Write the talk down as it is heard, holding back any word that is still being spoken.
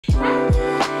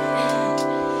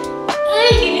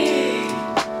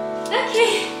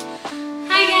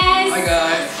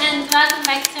welcome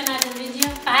back to another video.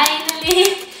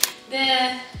 Finally,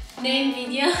 the name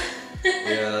video.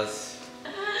 Yes.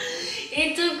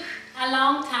 It took a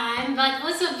long time, but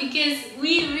also because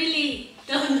we really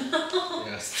don't know.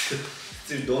 Yes.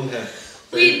 Still don't have.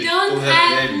 We don't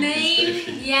have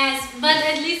name. Yes, but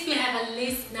at least we have a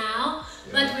list now.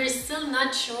 Yeah. But we're still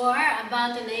not sure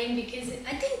about the name because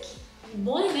I think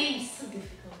boy name is so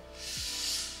difficult.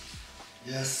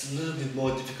 Yes, a little bit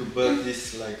more difficult, but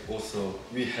it's like also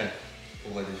we have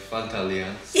already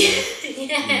Fantalian, so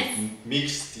yes. we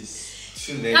mix these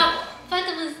two names. Oh,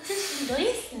 Fanta was just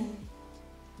listen.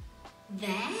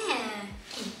 There.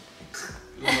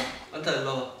 Fanta,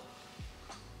 no.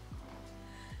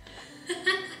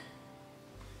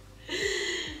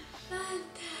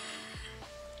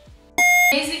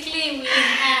 Basically, we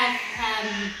have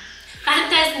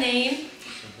Fanta's name,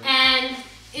 and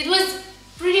it was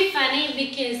pretty funny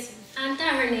because Fanta,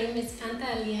 her name is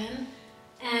Fantalian,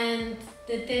 and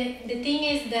the thing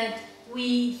is that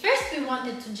we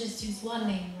wanted to just use one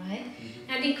name, right?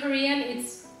 Mm-hmm. And in Korean,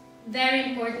 it's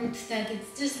very important that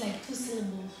it's just like 2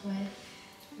 syllables, right?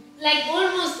 Like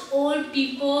almost all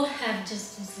people have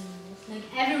just 2 syllables. Like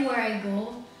everywhere I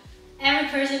go, every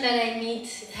person that I meet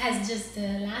has just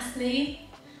the last name,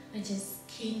 which is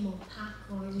Kim or Park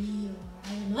or Lee or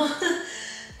I don't know.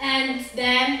 And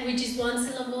then, which is 1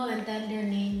 syllable, and then their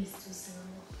name is 2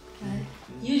 syllables, right?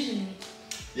 Mm-hmm. Usually.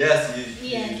 Yes, usually.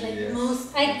 Yes, like yes.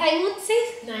 most, I would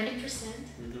say 90%.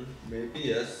 Mm-hmm. Maybe,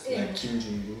 yes, yeah. like Kim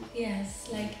Jong-un. Yes,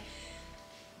 like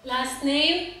last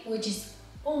name, which is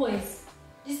always,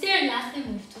 is there a last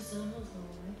name with 2 syllables or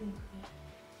I think?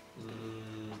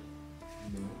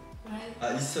 No.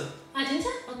 Right? 있어. 진짜?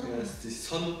 어떤 거? Yes, this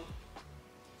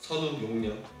선우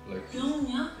용녀, like.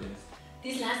 용녀? Yes.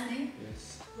 This last name?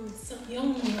 Yes. So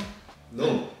용녀.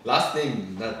 No, last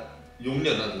name, not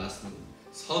용녀, not last name.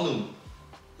 선우,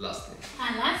 last name.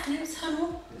 Last name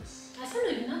선우? Yes. 선우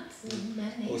is not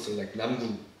bad name. Also like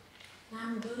남구.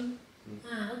 남구.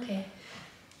 Okay.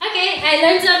 Okay, I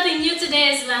learned something new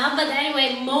today as well. But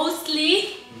anyway,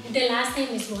 mostly the last name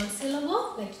is 1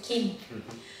 syllable, like Kim.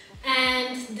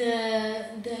 And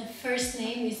the first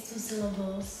name is 2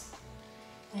 syllables,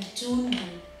 like Jun.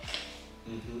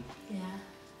 Yeah,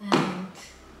 and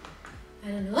I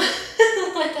don't know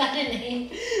what other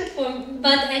name,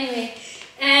 but anyway,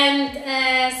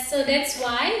 and so that's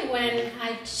why when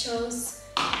I chose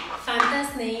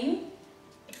Fanta's name,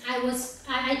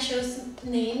 I chose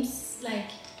names like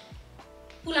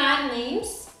Pulaar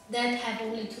names that have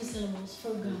only 2 syllables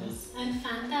for girls, and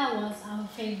Fanta was our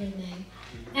favorite name.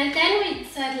 And then we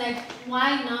said like,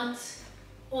 why not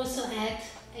also add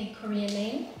a Korean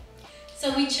name?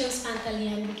 So we chose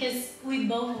Fantalian because we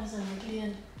both also like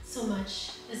Lian so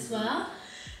much as well.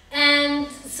 And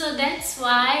so that's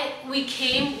why we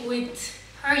came with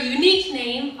her unique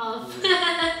name of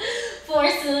 4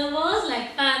 syllables,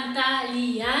 like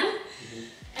Fantalian.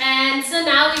 And so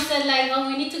now we said like, oh,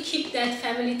 we need to keep that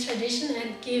family tradition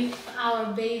and give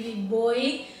our baby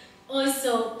boy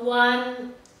also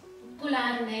 1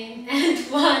 Pulaar name and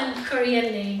 1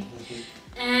 Korean name.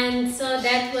 And so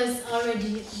that was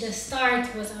already, the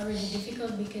start was already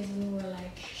difficult because we were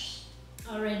like,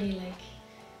 already like,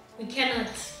 we cannot,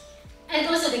 and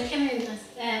also the camera,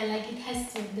 like it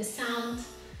has to, the sound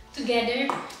together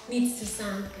needs to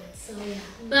sound good, so yeah.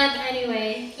 But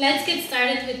anyway, let's get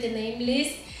started with the name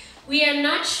list. We are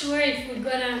not sure if we're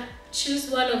gonna choose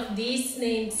one of these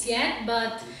names yet,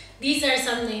 but these are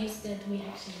some names that we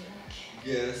actually like.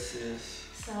 Yes, yes.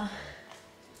 So,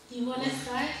 you wanna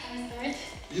start? I start?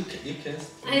 You can.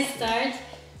 I start.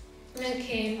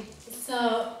 Okay,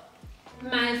 so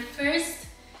my first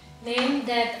name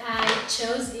that I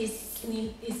chose is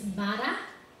Bara.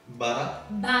 Bara?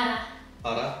 Bara.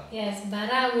 Bara? Yes,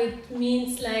 Bara, which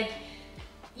means like,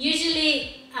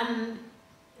 usually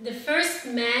the first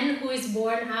man who is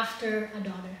born after a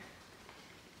daughter.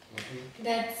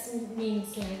 That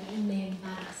means like name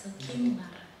Bara, so Kim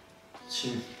Bara.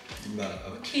 Kim Bara,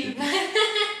 okay. Kim Bara.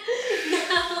 No.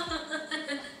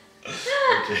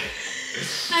 Okay.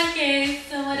 Okay,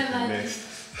 so what about next?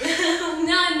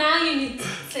 No, now you need to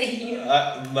say you.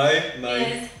 My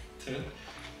yes. turn.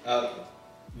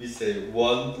 We say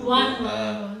one.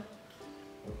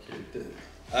 Okay.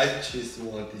 I choose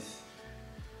one.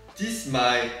 This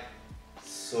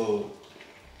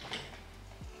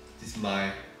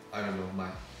my I don't know, my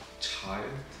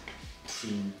child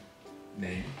twin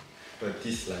name, but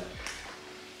this like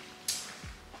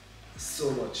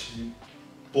so much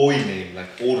boy name, like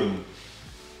Autumn.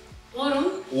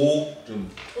 Autumn? Autumn.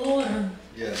 Autumn.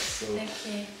 Yes, so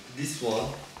okay. This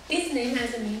one. This name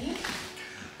has a meaning?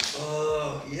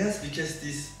 Yes, because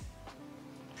this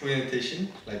pronunciation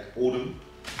like autumn.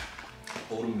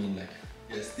 Autumn mean like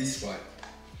yes, this right.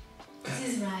 This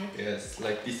is right. Yes,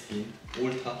 like this mean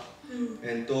옳다.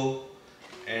 And to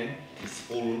and is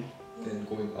autumn. Then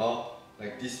going up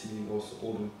like this meaning also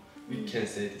autumn. We can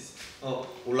say this.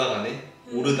 올라가네,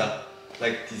 오르다.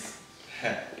 Like this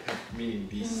have meaning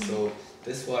this. So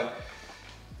that's why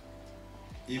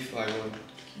if I want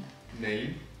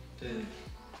name, then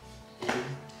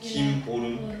Kim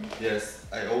Autumn. Yes,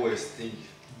 I always think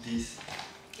this.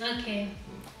 Okay.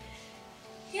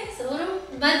 Yes, autumn,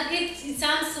 but it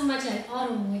sounds so much like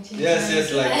autumn, which is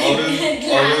yes, like autumn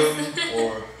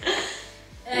or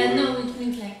no, it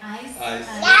means like ice.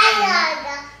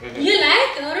 You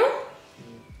like autumn?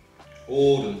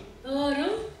 Autumn.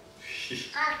 Autumn.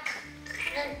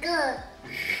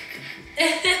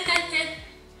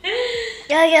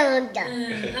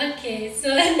 Okay, so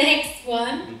next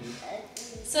one.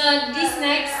 So this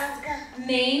next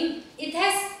name, it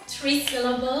has 3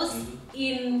 syllables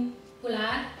in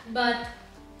Pulaar, but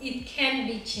it can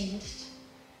be changed.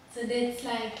 So that's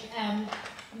like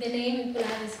the name in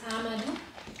Pulaar is ambw.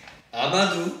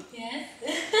 Ambw. Yes.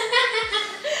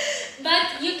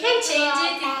 But you can change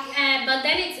it, but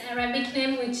then it's Arabic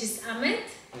name, which is Ahmed.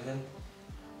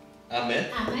 Ahmed.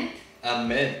 Ahmed.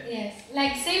 Ahmed. Yes,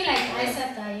 like same like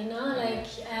Aisha Ba, you know, like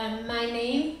my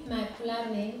name, my Pulaar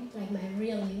name, like my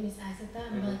real name is Aisha Ba,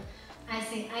 but I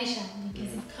say Aisha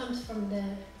because it comes from the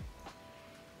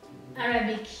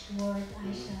Arabic word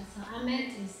Aisha. So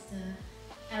Ahmed is the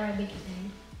Arabic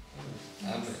name.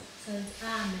 Ahmed. So it's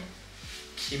Ahmed.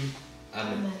 Kim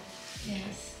Ahmed. Ahmed.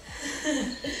 Yes.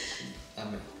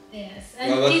 Ahmed. Yes,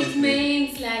 and it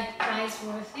means like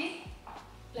priceworthy,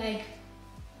 like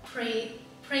priceworthy.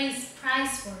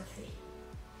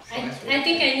 I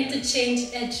think I need to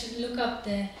change to look up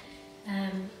the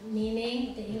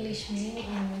meaning, the English meaning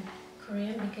in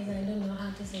Korean because I don't know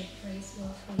how to say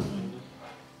praiseworthy in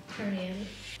Korean.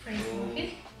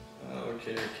 Praiseworthy.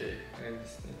 Okay, I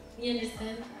understand. You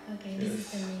understand? Okay, this is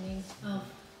the meaning of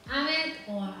Ahmed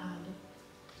or Ahmed.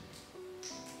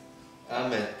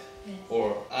 Ahmed. Yes.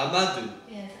 Or Amadou.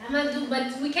 Yes, Amadou,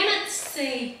 but we cannot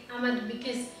say Amadou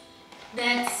because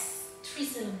that's 3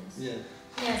 syllables. Yeah.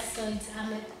 Yes, so it's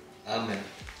Ahmed. Ahmed.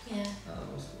 Yeah.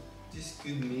 This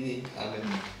good meaning, Ahmed.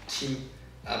 Kim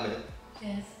Ahmed.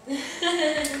 Yes.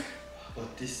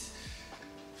 But this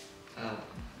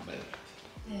Ahmed.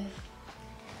 Yes.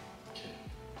 Okay.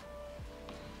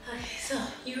 Okay, so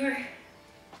your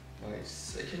My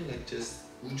second, like just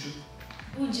Uju.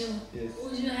 Uju. Yes.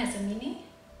 Uju has a meaning?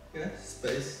 Yeah,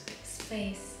 space.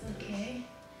 Space, okay.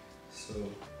 So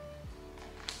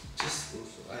just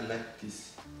also I like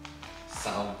this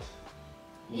sound.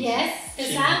 Uju. Yes, the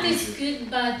Kim sound is Uju.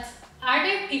 good, but are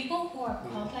there people who are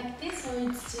called like this, or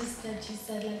it's just that you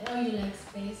said like, oh, you like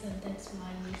space and that's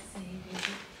why you say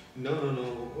Uju? No.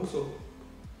 Also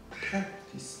have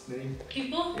this name.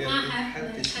 People Yeah,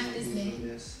 have this name.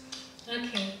 Yes.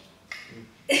 Okay.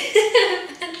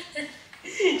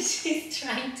 She's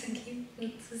trying to give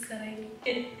food to Sarani.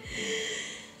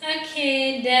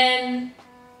 Okay, then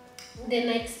the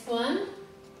next one.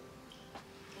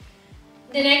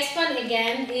 The next one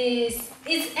again is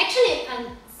actually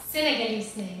a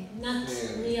Senegalese name, not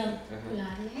real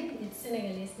Pulaar name. It's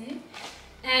Senegalese name.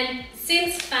 And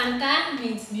since Fanta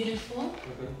means beautiful,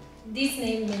 this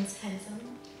name means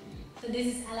handsome. So this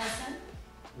is Alassane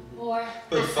or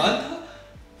But Hassan.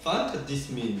 Fanta this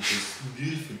means is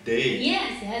beautiful day.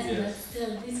 Yes, but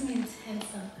still this means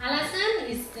handsome. Alassane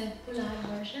is the Pulaar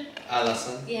version.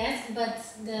 Alassane. Yes, but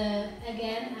the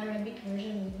again Arabic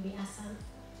version would be Hassan.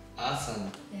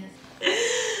 Asan. Yes.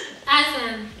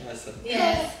 Hassan. Asan.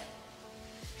 Yes.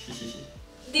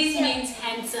 This means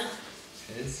handsome.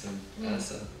 Handsome.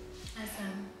 Asan.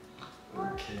 Hassan.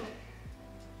 Okay.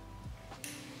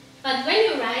 But when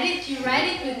you write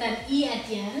it with an E at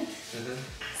the end.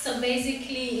 So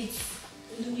basically,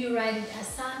 you write it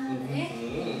Hassan,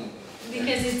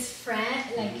 because it's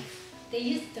French, like they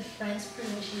use the French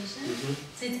pronunciation.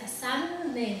 So it's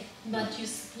Hassan, but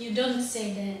you don't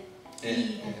say the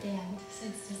E at the end. So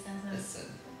it's just Hassan.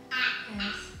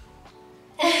 Yes.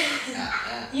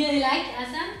 You like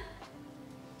Hassan?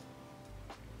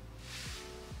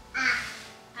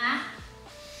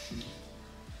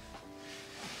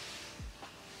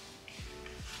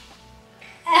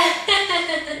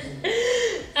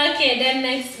 Okay, then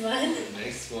next one.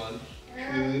 Next one.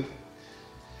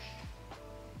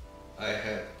 I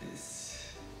have this.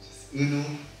 Just Unu.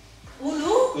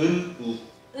 Unu? Unu.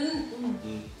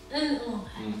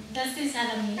 Does this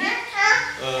have a meaning?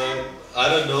 I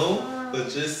don't know, but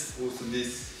just also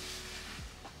this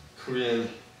Korean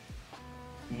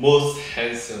most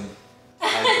handsome.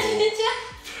 진짜?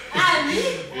 아,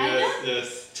 really? I know?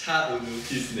 Yes. 차은우.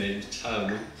 His name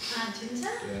차은우. 아, 진짜?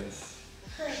 Yes.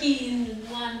 He in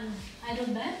one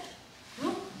idol band?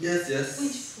 Group? Yes, yes.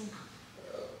 Which group?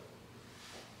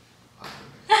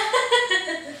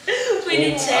 We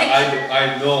need to check.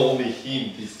 I know only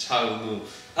him, this 차은우.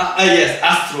 Yes,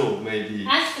 Astro maybe.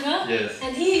 Astro? Yes.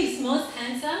 And he is most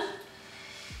handsome?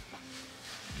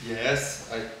 Yes,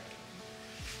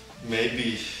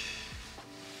 maybe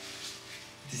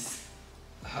this.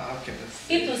 How can I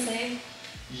say? People say.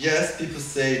 Yes, people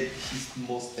say he's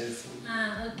most handsome.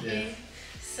 Ah, okay. Yes.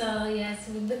 So yes,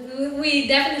 we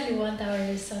definitely want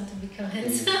our son to become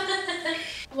handsome.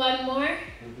 One more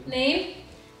name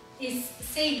is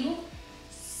Seidu.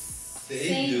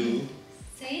 Seidu.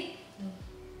 Seidu.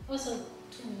 Also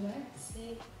two, right?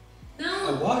 Say.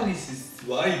 No. Why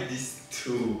this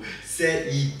two?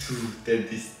 Seidu, then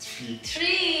this three.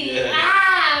 Three.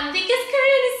 Yeah. Because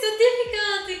Korean is so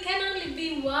difficult. It can only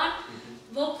be one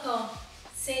vocal.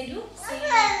 Seidu.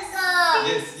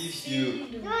 Yes, if you.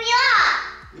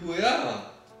 Yeah.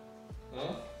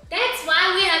 Huh? That's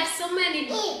why we have so many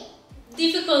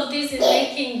difficulties in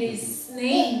making this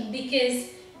name because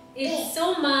it's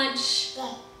so much.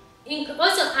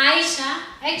 Also, Aisha,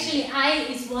 actually, I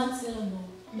is one syllable,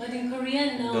 but in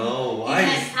Korean, no. No, why? It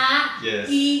has Yes.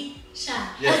 Aisha.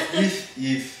 Yes,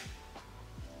 if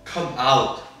come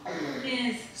out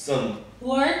Yes. some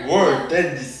Word.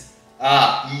 then this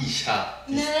Aisha.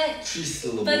 No, Three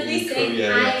syllables but we in say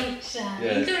Korea. Aisha.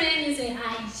 Yes. In Korean, you say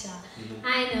Aisha.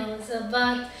 I know. So,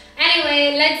 but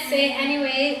anyway, let's say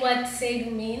anyway what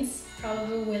Seidu means.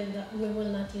 Probably we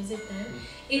will not use it then.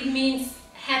 It means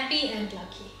happy and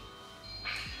lucky.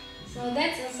 So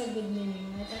that's also good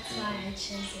meaning, right? That's why I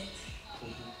chose it.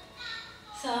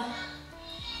 So,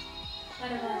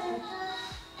 what about you?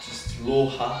 Just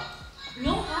Loha.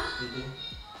 Loha?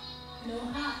 Mm-hmm.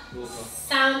 Loha? Loha.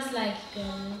 Sounds like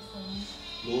girl for me.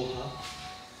 Loha.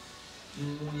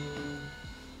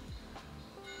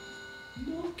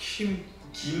 No, Kim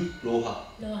Loha.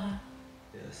 Loha.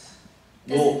 Yes.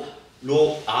 Does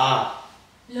Loa.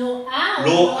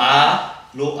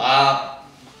 Loa.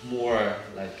 More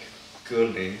like girl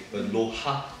name, but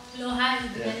Loha. Loha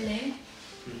is the Yeah. good name.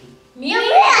 Mhm. Meaning?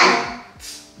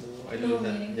 No, I don't No know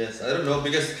that. meaning. Yes, I don't know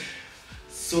because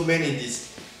so many these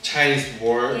Chinese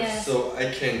words, Yes. so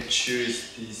I can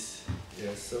choose this.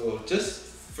 Yeah, so just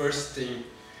first thing.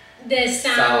 The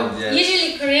sound. Sound, yes.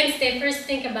 Usually Koreans, they first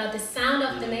think about the sound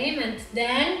of the name, and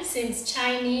then since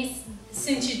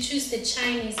you choose the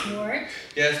Chinese word.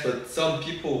 Yes, but some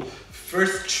people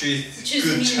first choose Choose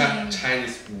good meaning.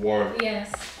 Chinese word. Yes.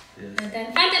 Yes. And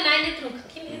then find the line through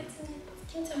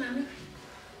kimchi mami.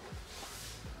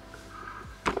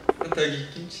 여기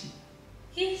김치.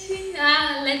 Kimchi.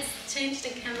 Let's change the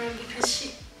camera because she.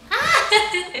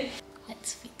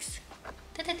 Let's fix.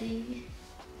 Da-da-dee.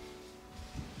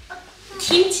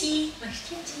 Kimchi.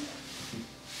 Kimchi.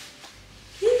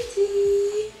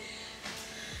 Kimchi.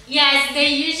 Yes, they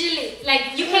usually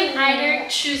like you can either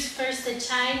choose first the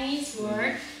Chinese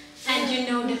word and you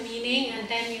know the meaning and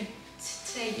then you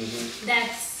say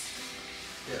that's,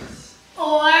 Yes.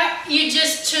 or you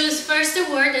just choose first the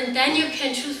word and then you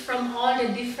can choose from all the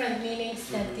different meanings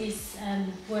that this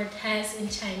word has in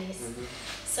Chinese.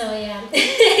 So yeah,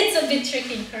 it's a bit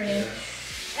tricky in Korean.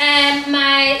 And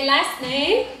my last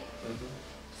name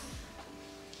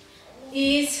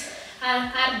is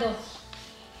Ardo.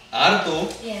 Ardo.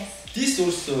 Yes. This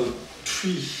also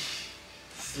three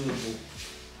syllable.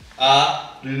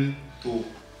 Ardo.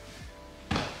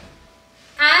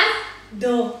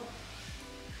 Ardo.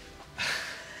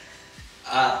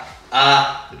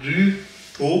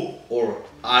 Ardo or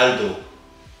Aldo.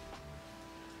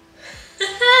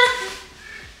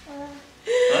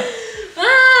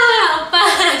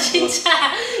 오빠 진짜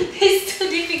it's too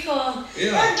difficult.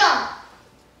 Yeah.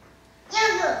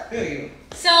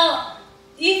 So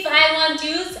if I want to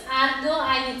use Ardo,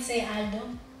 I would say Aldo.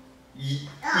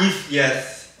 If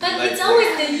yes. But like it's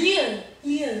always the year.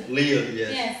 Leo,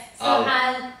 yes. Yes. So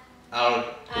Ardo. Ardo.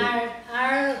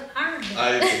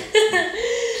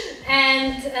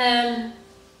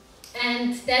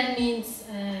 And that means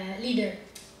leader.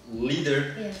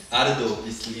 Leader. Yes. Ardo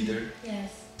is leader.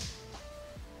 Yes.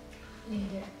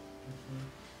 Leader.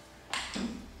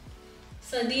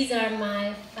 So these are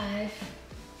my 5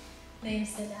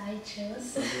 names that I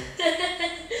chose.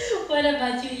 What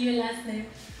about you? Your last name?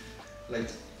 Like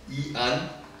Ian.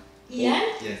 Ian?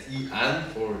 Yes, Ian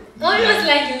or Ian. Almost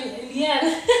like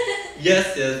Ian.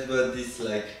 Yes, but it's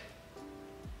like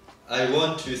I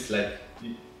want to use like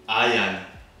Ian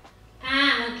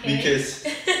Okay. because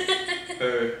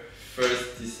her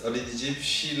first this Jeep,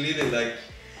 she really like.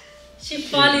 She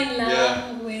fall in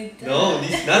love with. No,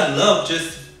 this not love,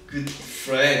 just good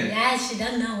friend. Yeah, she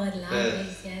don't know what love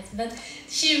is. Yes, but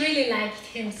she really liked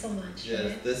him so much. Yes,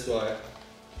 right? that's why.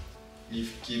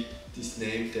 If keep this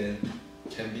name, then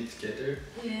can be together.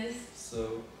 Yes.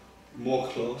 So more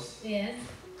close. Yes.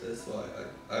 That's why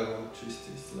I want to choose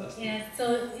this last name. Yes.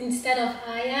 So instead of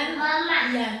Ayan,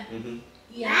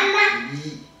 Ian.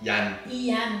 Yan.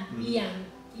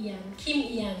 Ian. Kim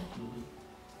Ian.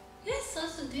 Yes,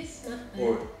 also this not bad.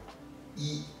 Or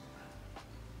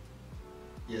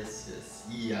Yes,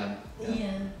 Ian.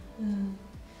 Ian.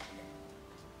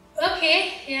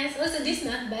 Okay, yes, also this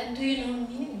not bad. Do you know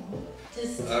meaning?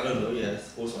 Just I don't know,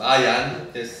 yes. Also Ayan.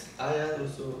 Yes, Ayan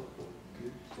also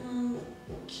good.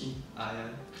 Kim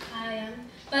Ayan. Ayan.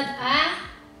 But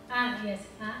yes,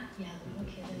 yeah.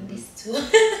 Okay, then these two.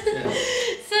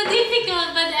 So difficult,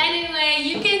 but anyway,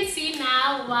 you can see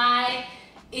now why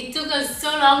it took us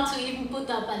so long to even put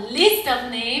up a list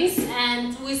of names,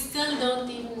 and we still don't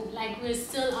even, like, we're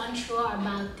still unsure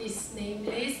about this name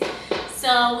list.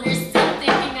 So we're still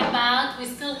thinking about, we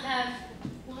still have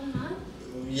 1 month.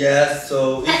 Yeah,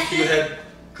 so if you have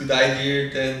good idea,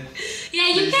 then yeah,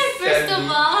 you can first of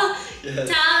all yes.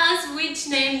 tell us which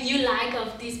name you like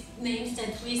of these names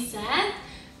that we said,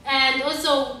 and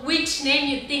also which name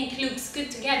you think looks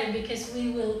good together, because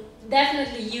we will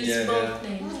definitely use both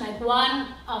names, like one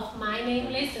of my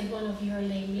name list and one of your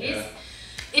name list.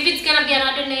 If it's gonna be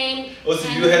another name. Also,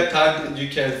 you have time, you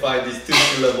can find these 2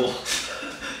 syllable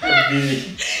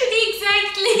meaning.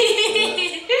 Exactly.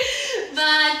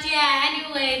 But yeah,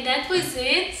 anyway, that was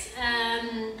it.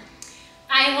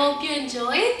 I hope you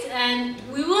enjoyed, and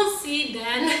we will see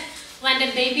then when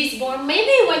the baby is born.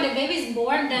 Maybe when the baby is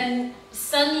born, then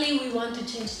suddenly we want to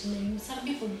change the name. Some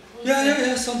people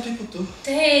yeah, some people do.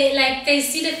 They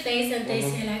see the face and they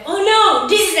say like, oh no,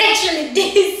 this is actually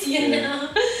this, you know.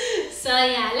 So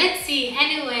yeah, let's see.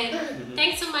 Anyway,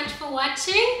 thanks so much for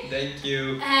watching. Thank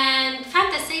you. And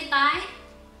Fanta, say bye.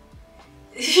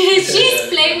 She's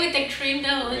playing with the cream the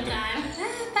whole time.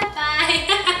 Bye-bye.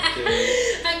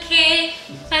 Okay,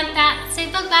 Fanta, say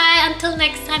bye-bye. Until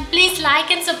next time, please like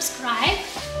and subscribe.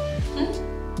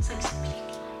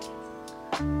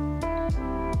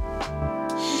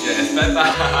 Yes,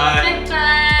 bye-bye.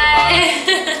 Bye-bye.